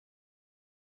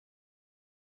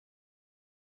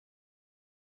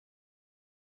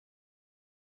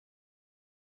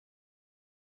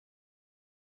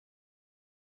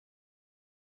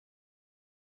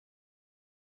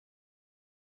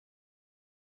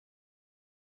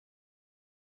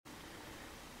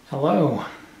Hello,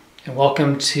 and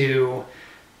welcome to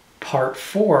part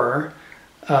 4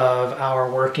 of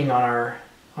our working on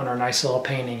our nice little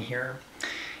painting here.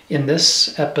 In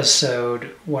this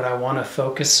episode, what I want to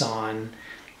focus on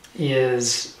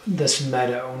is this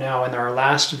meadow. Now, in our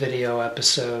last video,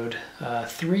 episode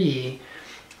 3,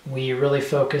 we really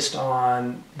focused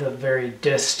on the very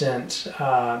distant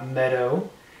meadow,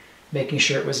 making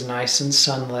sure it was nice and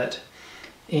sunlit,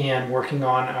 and working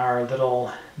on our little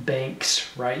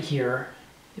banks right here,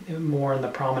 more in the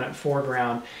prominent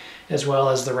foreground, as well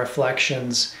as the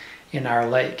reflections in our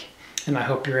lake. And I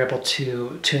hope you're able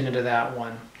to tune into that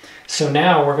one. So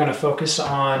now we're going to focus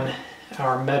on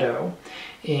our meadow,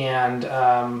 and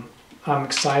I'm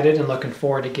excited and looking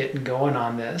forward to getting going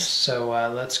on this. So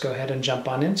let's go ahead and jump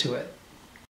on into it.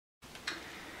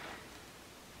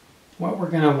 What we're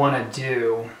going to want to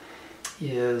do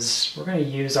is we're going to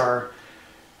use our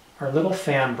little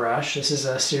fan brush. This is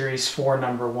a Series 4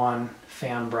 number 1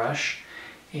 fan brush,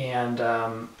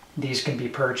 and these can be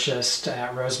purchased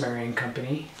at Rosemary &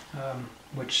 Company,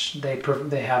 which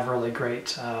they have really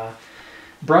great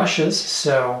brushes.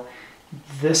 So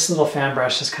this little fan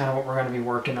brush is kind of what we're going to be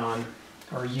working on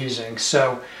or using.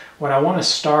 So what I want to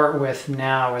start with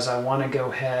now is I want to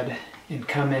go ahead and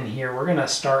come in here. We're going to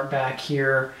start back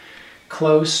here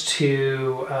close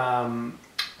to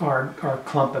our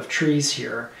clump of trees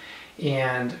here.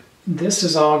 And this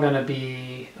is all going to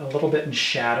be a little bit in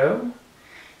shadow,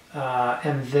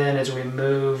 and then as we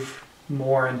move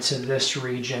more into this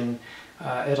region,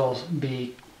 it'll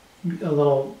be a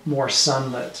little more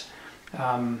sunlit.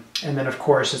 And then of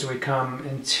course, as we come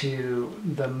into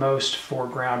the most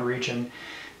foreground region,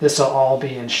 this will all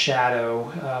be in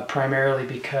shadow, primarily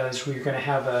because we're going to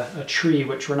have a tree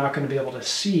which we're not going to be able to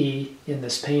see in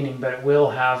this painting, but it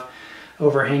will have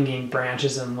overhanging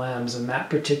branches and limbs, and that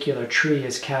particular tree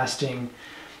is casting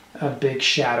a big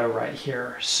shadow right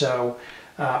here. So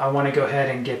I want to go ahead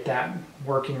and get that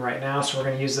working right now. So we're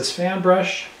going to use this fan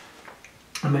brush.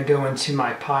 I'm going to go into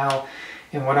my pile,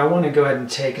 and what I want to go ahead and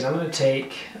take is I'm going to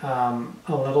take a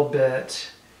little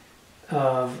bit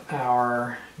of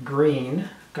our green.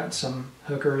 I've got some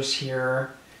hookers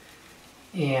here,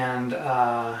 and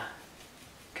going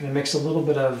to mix a little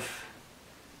bit of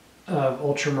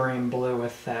ultramarine blue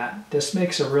with that. This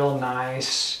makes a real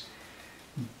nice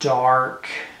dark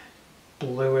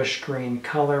bluish green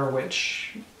color,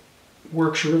 which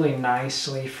works really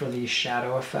nicely for these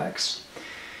shadow effects.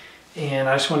 And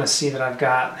I just want to see that I've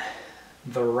got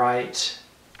the right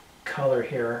color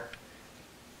here,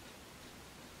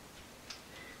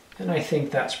 and I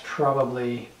think that's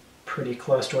probably pretty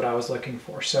close to what I was looking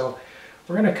for. So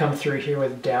we're going to come through here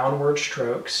with downward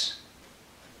strokes.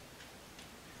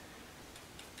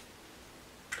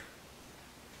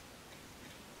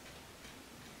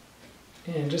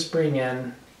 And just bring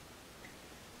in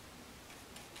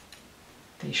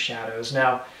these shadows.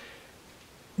 Now,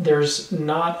 there's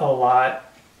not a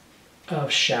lot of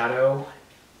shadow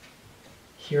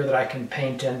here that I can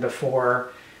paint in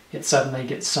before it suddenly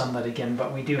gets sunlit again,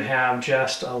 but we do have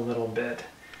just a little bit.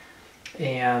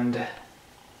 And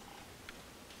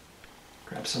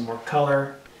grab some more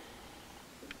color.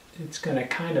 It's going to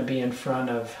kind of be in front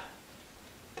of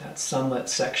that sunlit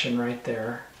section right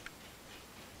there.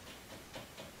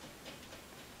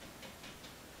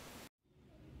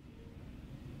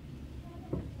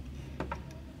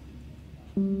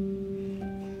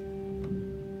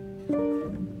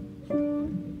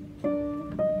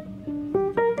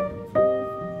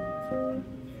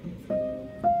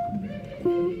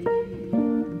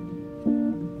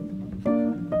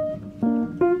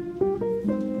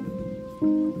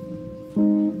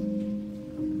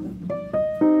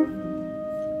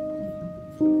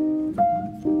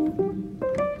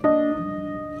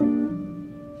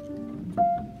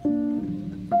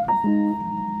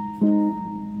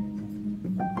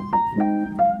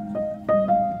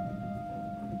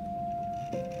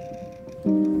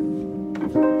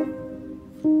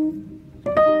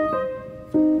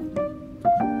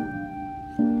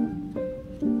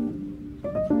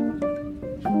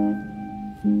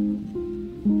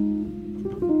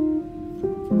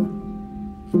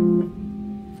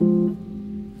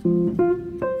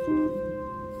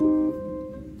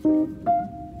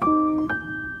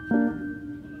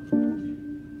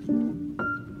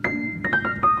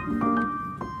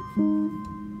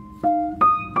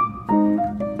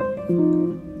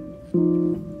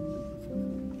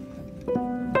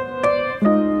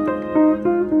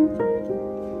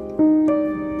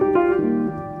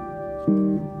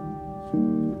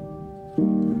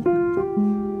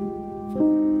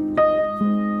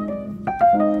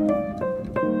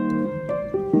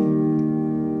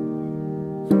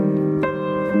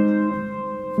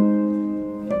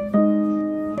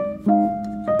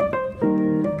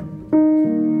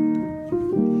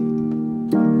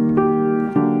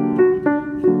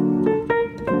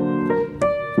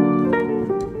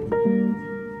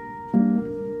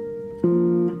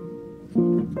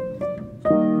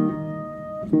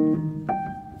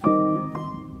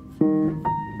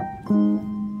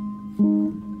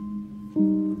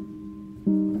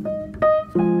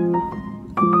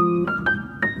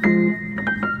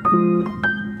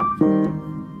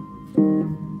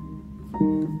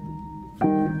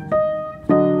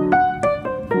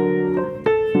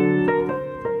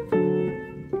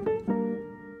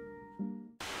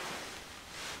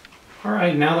 All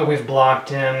right, now that we've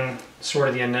blocked in sort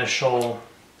of the initial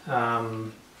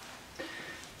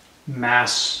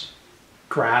mass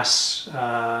grass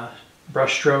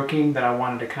brush stroking that I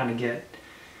wanted to kind of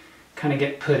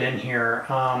get put in here,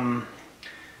 I'm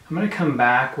going to come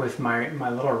back with my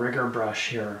little rigger brush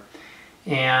here,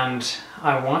 and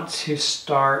I want to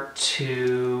start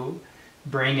to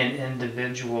bring in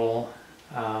individual,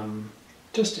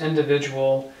 just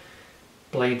individual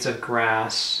blades of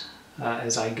grass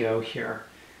as I go here.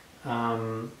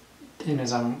 And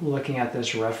as I'm looking at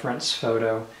this reference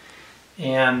photo,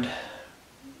 and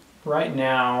right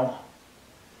now,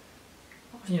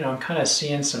 I'm kind of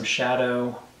seeing some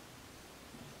shadow,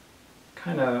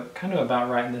 kind of about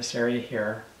right in this area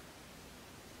here.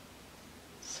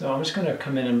 So I'm just going to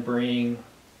come in and bring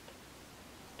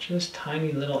just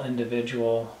tiny little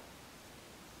individual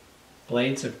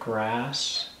blades of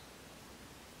grass.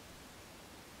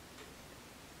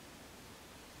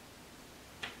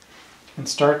 And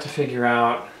start to figure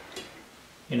out,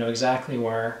 exactly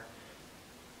where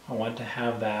I want to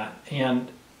have that. And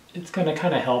it's going to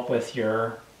kind of help with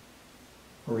your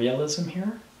realism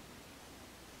here.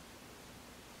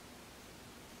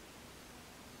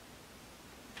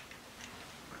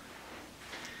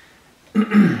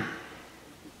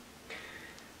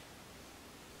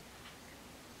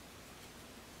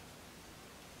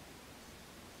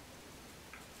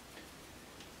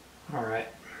 All right.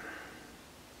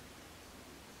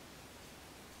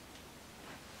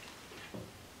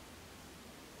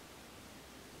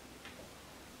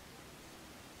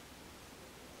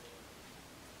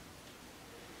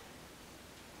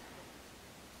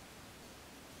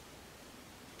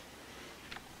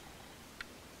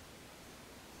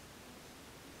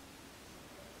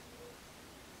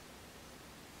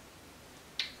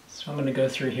 So I'm going to go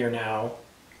through here now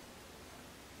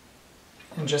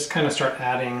and just kind of start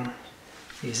adding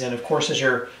these in. Of course, as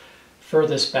you're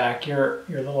furthest back, your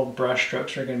little brush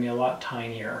strokes are going to be a lot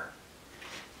tinier.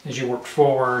 As you work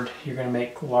forward, you're going to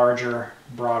make larger,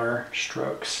 broader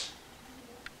strokes.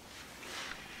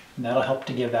 And that'll help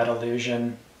to give that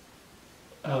illusion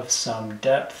of some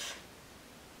depth,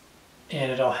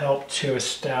 and it'll help to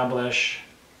establish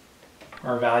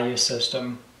our value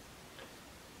system.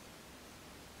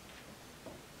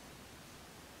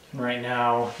 And right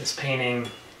now, this painting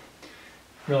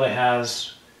really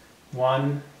has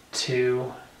 1,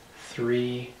 2,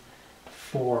 3,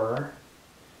 4,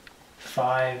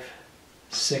 5,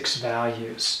 6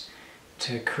 values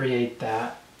to create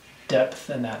that depth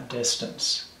and that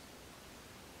distance.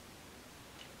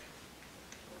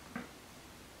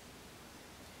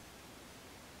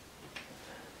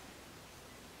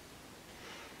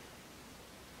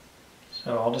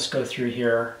 So I'll just go through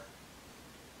here,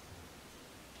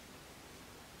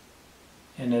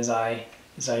 and as I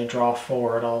draw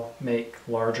forward, I'll make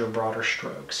larger, broader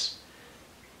strokes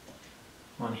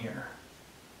on here.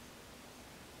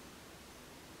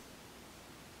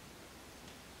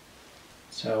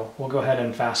 So we'll go ahead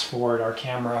and fast forward our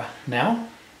camera now.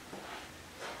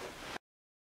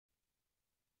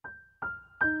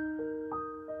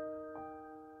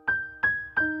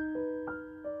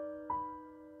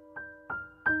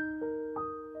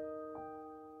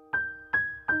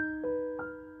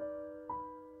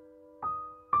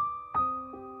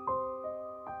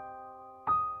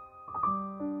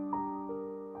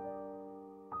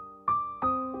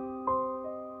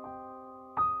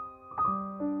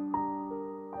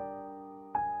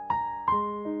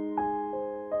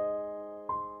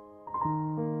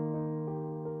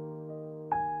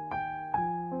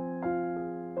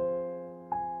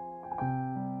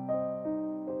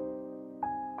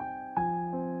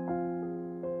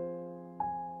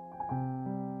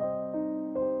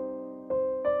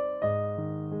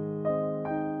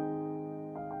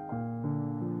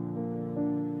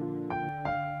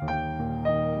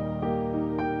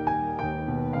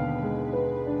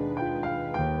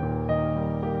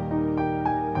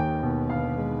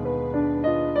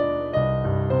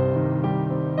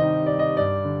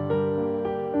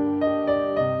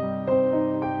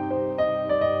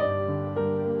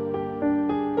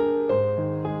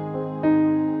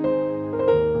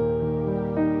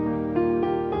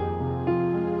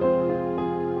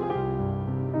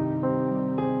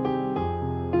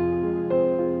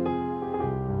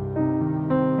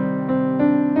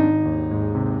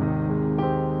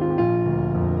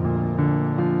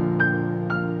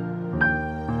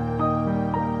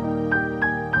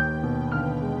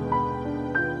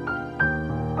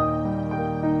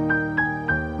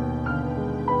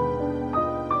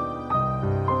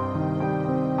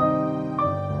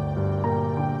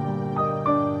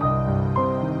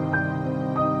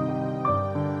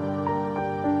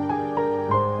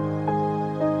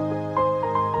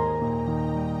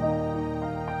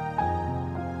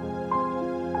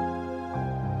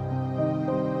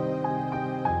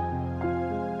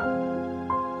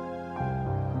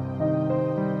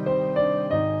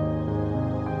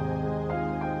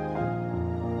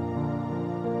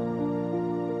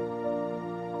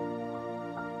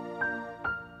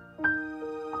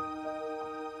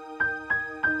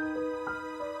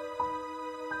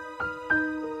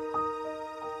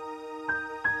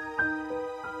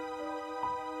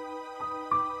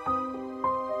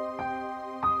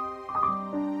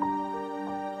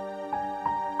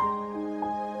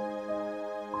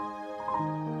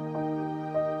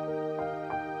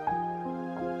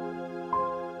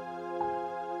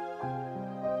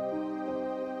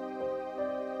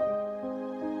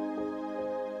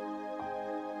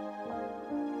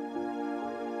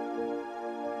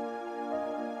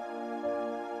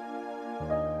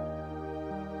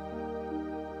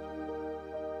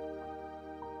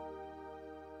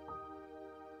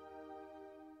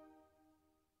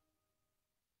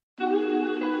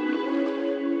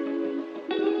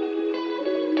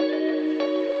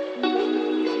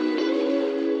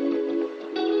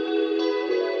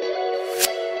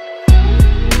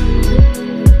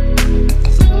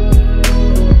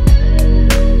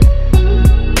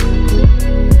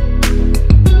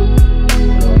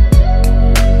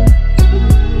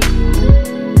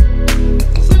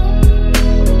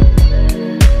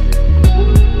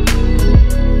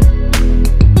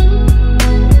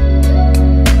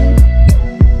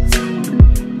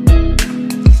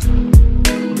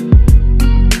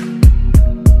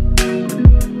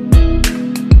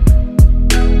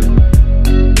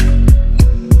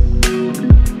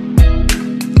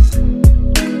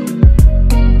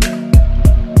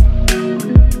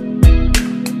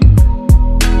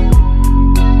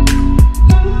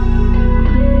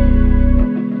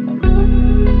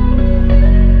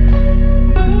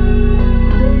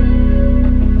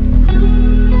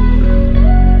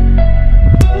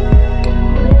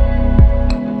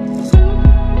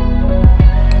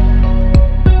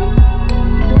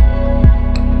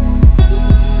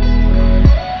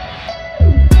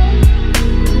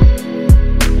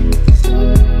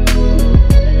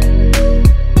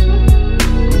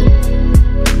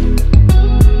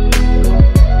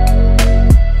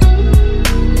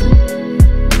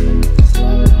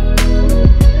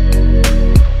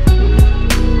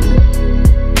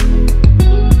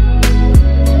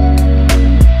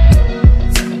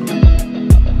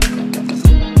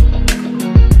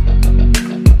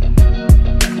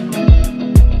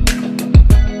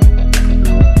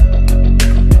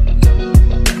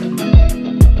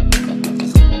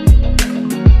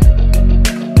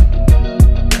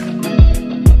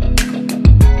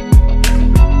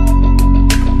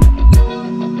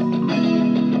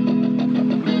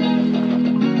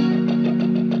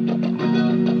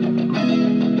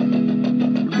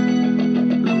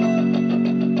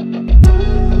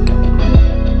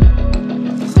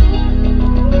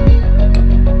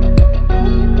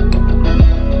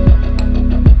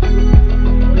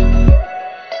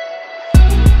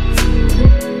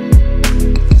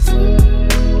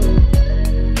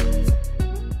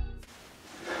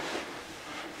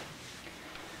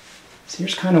 So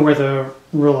here's kind of where the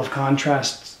rule of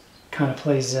contrast kind of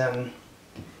plays in.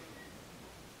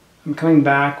 I'm coming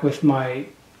back with my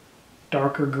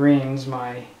darker greens,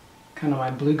 my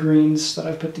blue greens that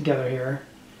I've put together here,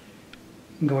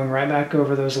 and going right back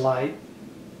over those light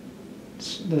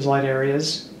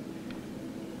areas,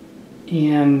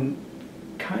 and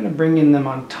kind of bringing them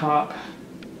on top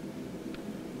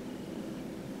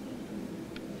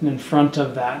and in front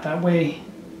of that. That way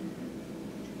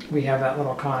we have that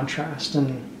little contrast,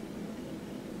 and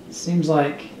it seems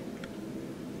like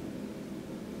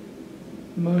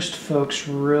most folks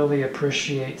really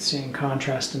appreciate seeing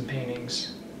contrast in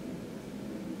paintings.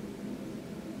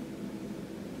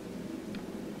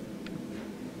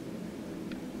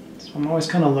 So I'm always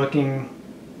kind of looking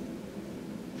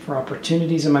for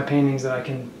opportunities in my paintings that I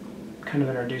can kind of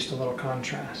introduce a little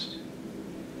contrast.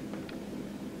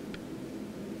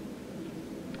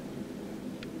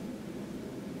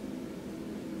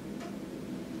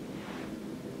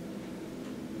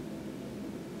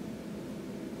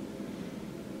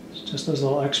 Just those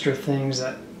little extra things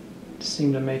that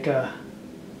seem to make a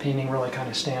painting really kind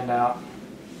of stand out.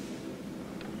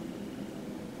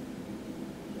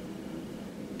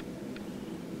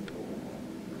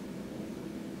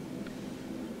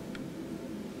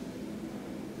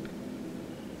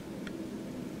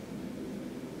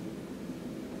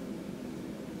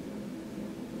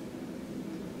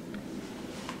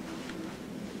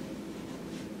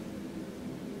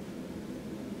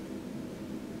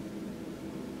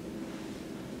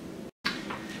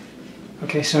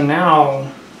 Okay, so now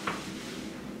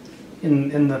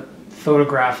in the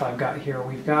photograph I've got here,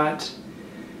 we've got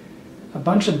a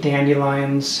bunch of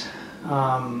dandelions,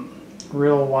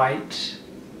 real white,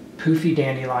 poofy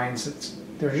dandelions.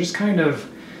 They're just kind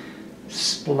of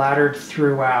splattered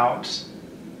throughout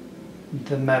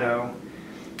the meadow.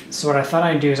 So what I thought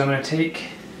I'd do is I'm going to take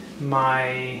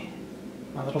my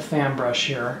little fan brush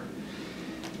here,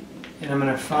 and I'm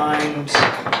going to find,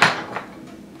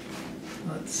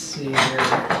 let's see here,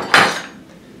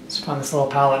 let's find this little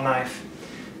palette knife.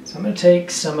 So I'm going to take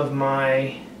some of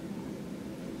my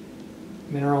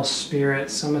mineral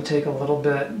spirits. I'm going to take a little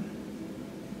bit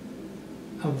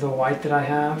of the white that I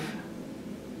have,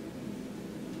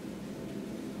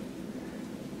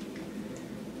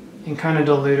 and kind of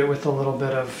dilute it with a little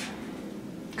bit of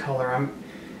color. I'm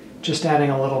just adding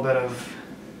a little bit of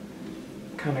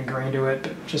kind of green to it,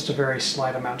 but just a very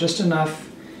slight amount, just enough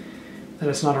that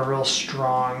it's not a real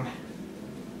strong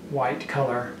white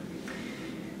color.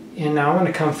 And now I'm going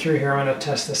to come through here, I'm going to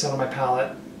test this out on my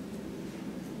palette.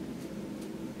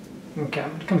 Okay, I'm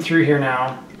going to come through here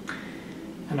now,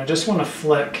 and I just want to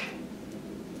flick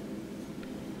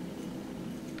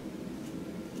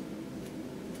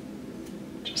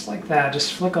just like that,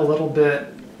 just flick a little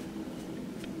bit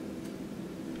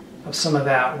of some of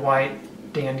that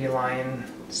white dandelion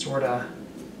sort of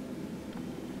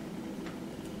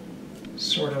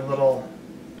little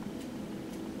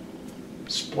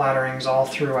splatterings all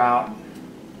throughout.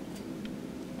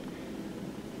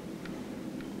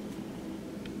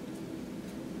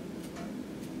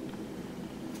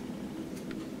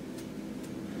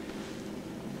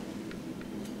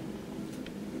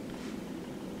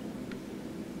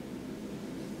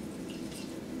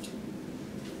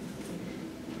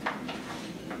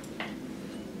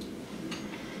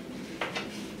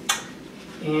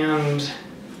 And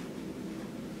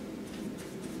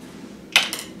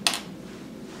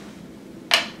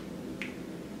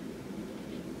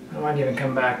I might even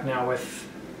come back now with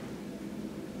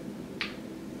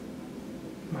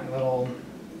my little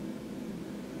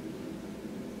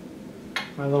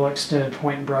extended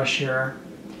point brush here.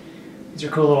 These are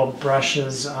cool little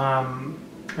brushes. I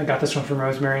got this one from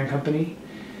Rosemary & Company,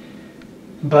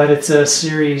 but it's a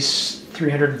Series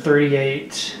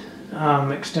 338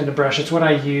 extended brush. It's what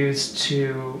I use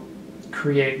to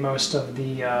create most of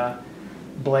the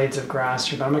blades of grass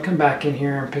here, but I'm going to come back in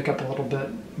here and pick up a little bit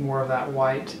more of that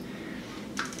white.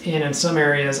 And in some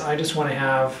areas I just want to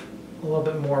have a little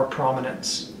bit more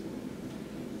prominence,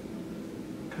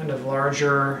 kind of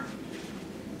larger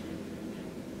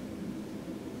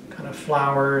kind of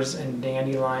flowers and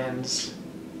dandelions.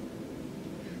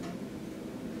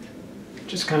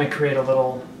 Just kind of create a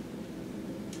little,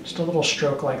 just a little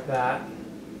stroke like that.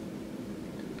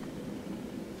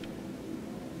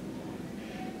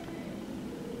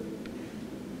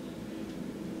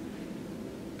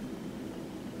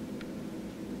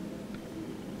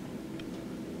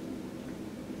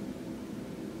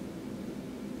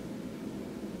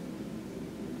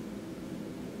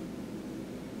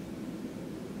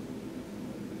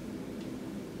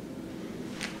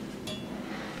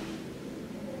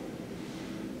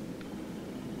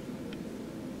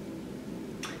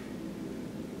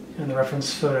 In the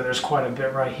reference photo, there's quite a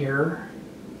bit right here.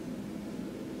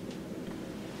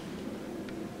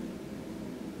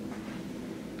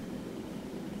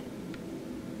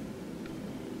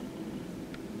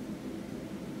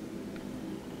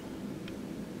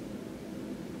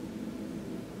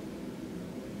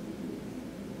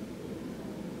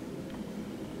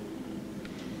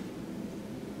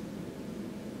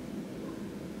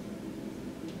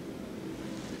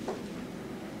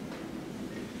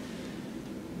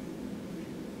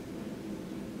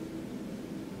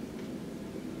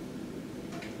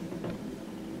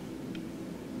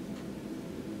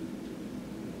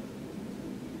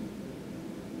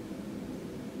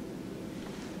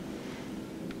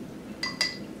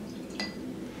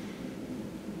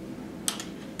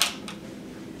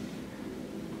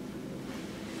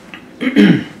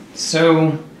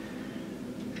 So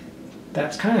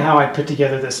that's kind of how I put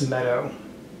together this meadow.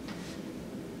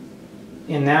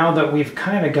 And now that we've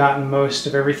kind of gotten most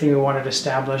of everything we wanted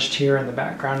established here in the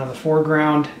background and the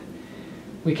foreground,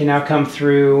 we can now come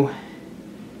through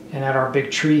and add our big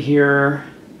tree here.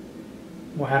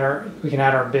 We can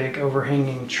add our big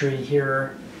overhanging tree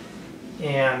here,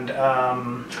 and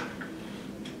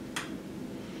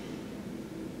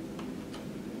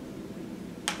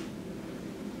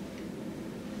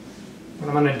what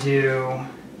I'm going to do,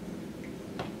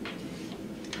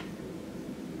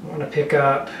 I want to pick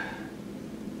up,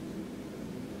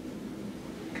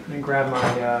 kind of grab my,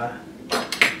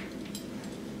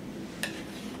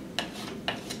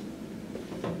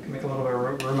 make a little bit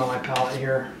of room on my palette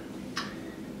here,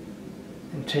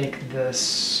 and take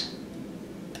this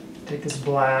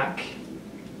black,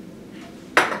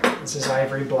 this is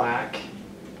ivory black,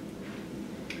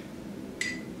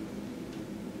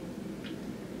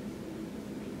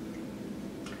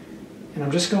 and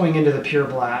I'm just going into the pure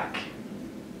black.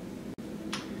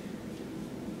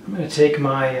 I'm going to take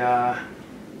my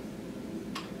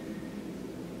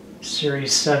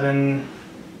Series 7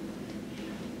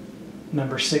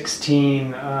 number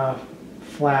 16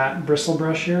 flat bristle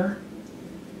brush here,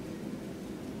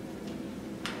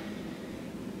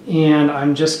 and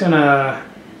I'm just gonna,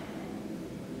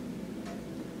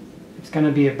 it's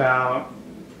gonna be about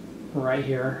right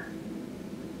here.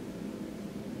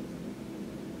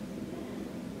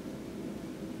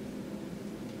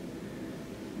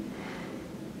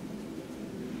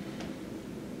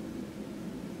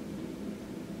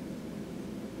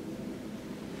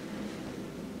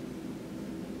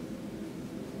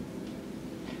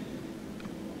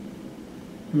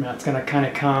 And that's going to kind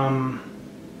of come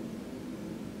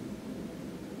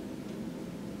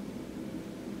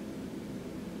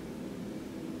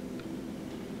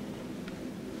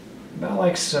about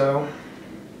like so.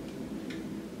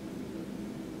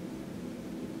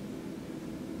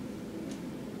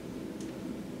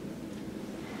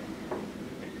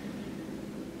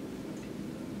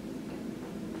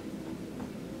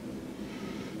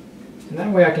 And that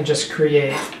way I can just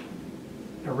create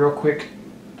a real quick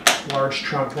large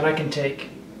trunk. Then I can take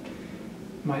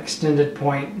my extended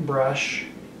point brush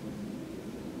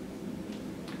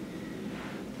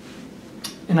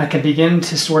and I can begin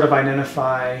to sort of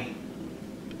identify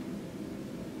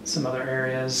some other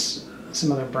areas,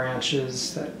 some other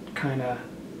branches that kind of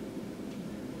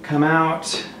come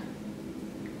out,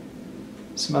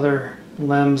 some other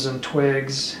limbs and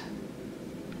twigs.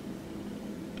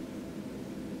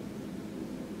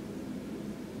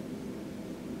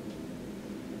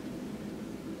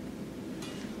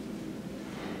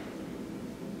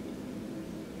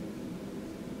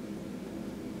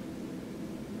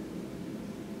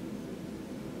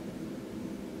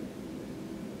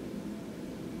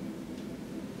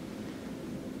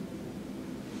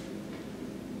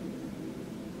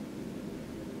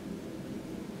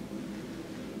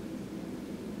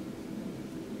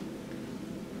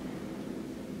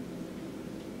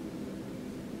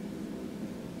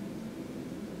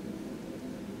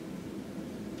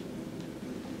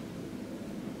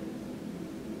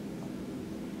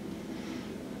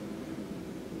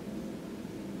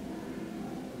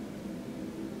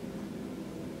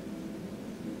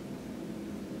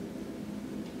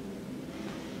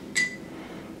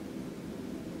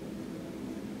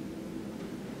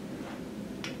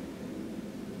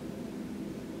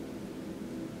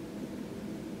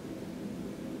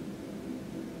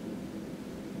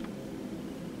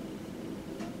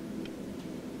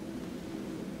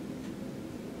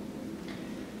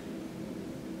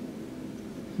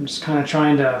 I'm just kind of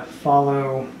trying to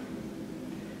follow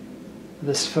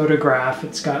this photograph.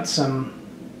 It's got some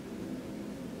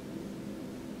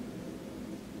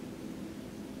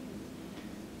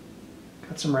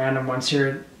random ones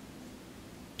here.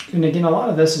 And again, a lot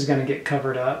of this is going to get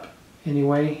covered up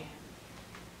anyway.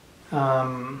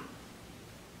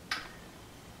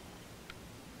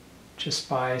 Just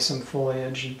by some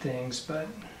foliage and things, but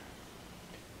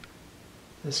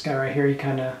this guy right here, he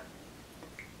kind of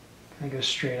goes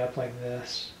straight up like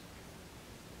this.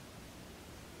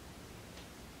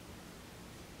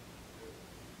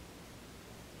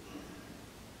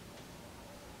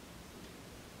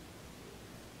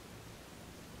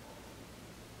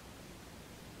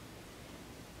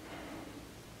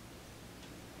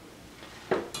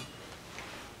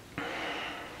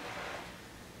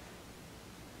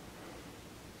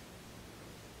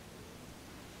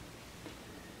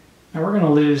 Now we're going to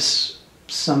lose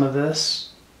some of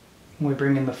this when we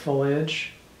bring in the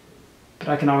foliage, but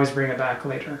I can always bring it back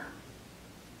later.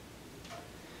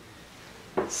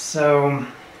 So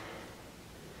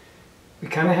we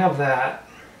kind of have that.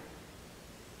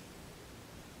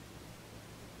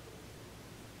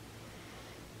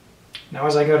 Now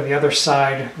as I go to the other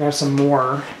side, I have some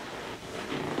more.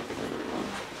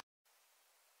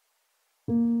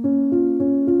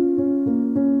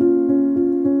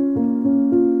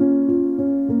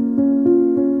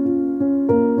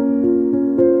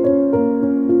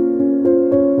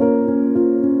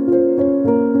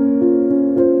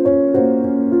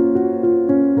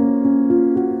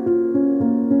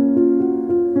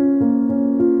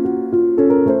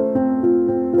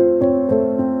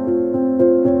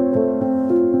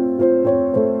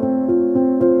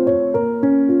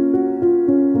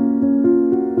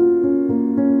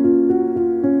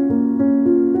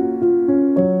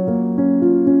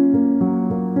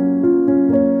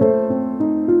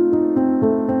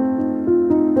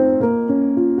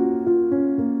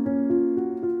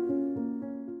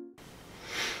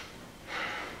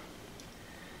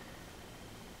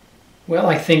 Well,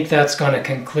 I think that's going to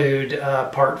conclude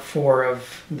part 4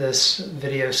 of this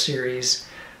video series.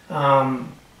 I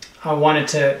wanted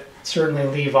to certainly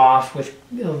leave off with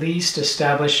at least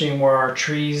establishing where our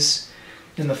trees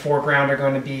in the foreground are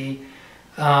going to be.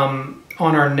 On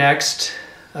our next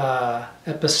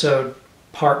episode,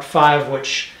 part 5,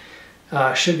 which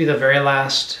should be the very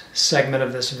last segment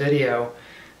of this video,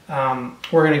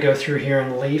 we're going to go through here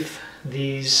and leaf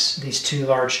these 2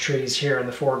 large trees here in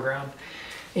the foreground.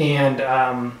 And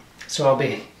so I'll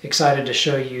be excited to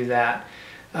show you that.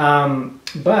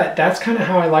 But that's kind of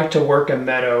how I like to work a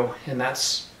meadow, and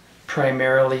that's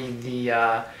primarily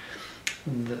the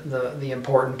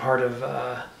important part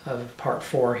of part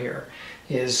 4 here,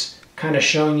 is kind of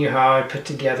showing you how I put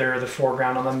together the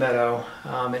foreground on the meadow.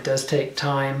 It does take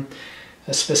time,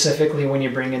 specifically when you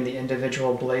bring in the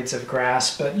individual blades of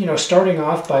grass, but starting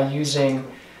off by using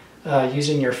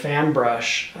your fan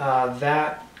brush,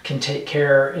 that can take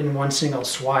care in one single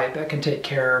swipe. That can take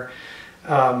care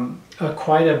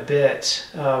quite a bit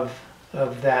of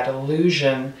that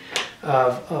illusion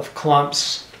of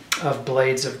clumps of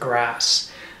blades of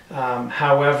grass.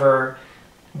 However,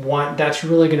 that's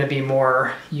really going to be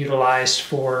more utilized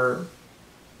for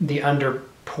the under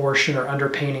portion or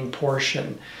underpainting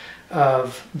portion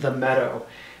of the meadow.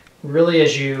 Really,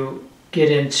 as you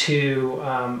get into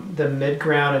the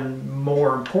midground and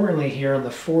more importantly here in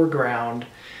the foreground,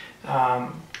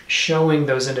 showing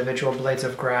those individual blades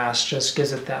of grass just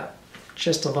gives it that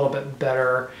just a little bit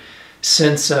better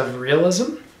sense of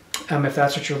realism, if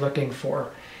that's what you're looking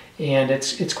for. And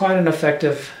it's quite an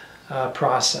effective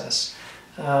process.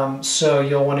 So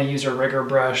you'll want to use a rigger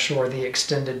brush or the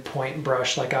extended point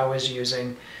brush like I was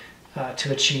using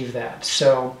to achieve that.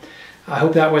 So I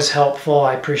hope that was helpful.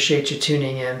 I appreciate you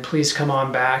tuning in. Please come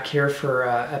on back here for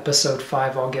episode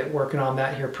 5. I'll get working on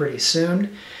that here pretty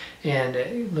soon.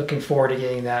 And looking forward to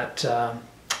getting that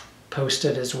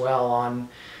posted as well on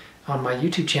my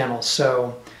YouTube channel.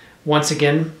 So once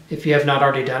again, if you have not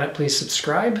already done it, please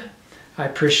subscribe. I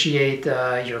appreciate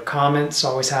your comments.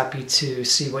 Always happy to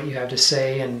see what you have to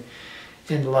say and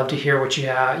love to hear what you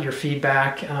have, your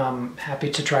feedback. Happy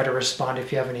to try to respond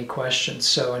if you have any questions.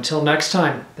 So until next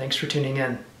time, thanks for tuning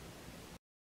in.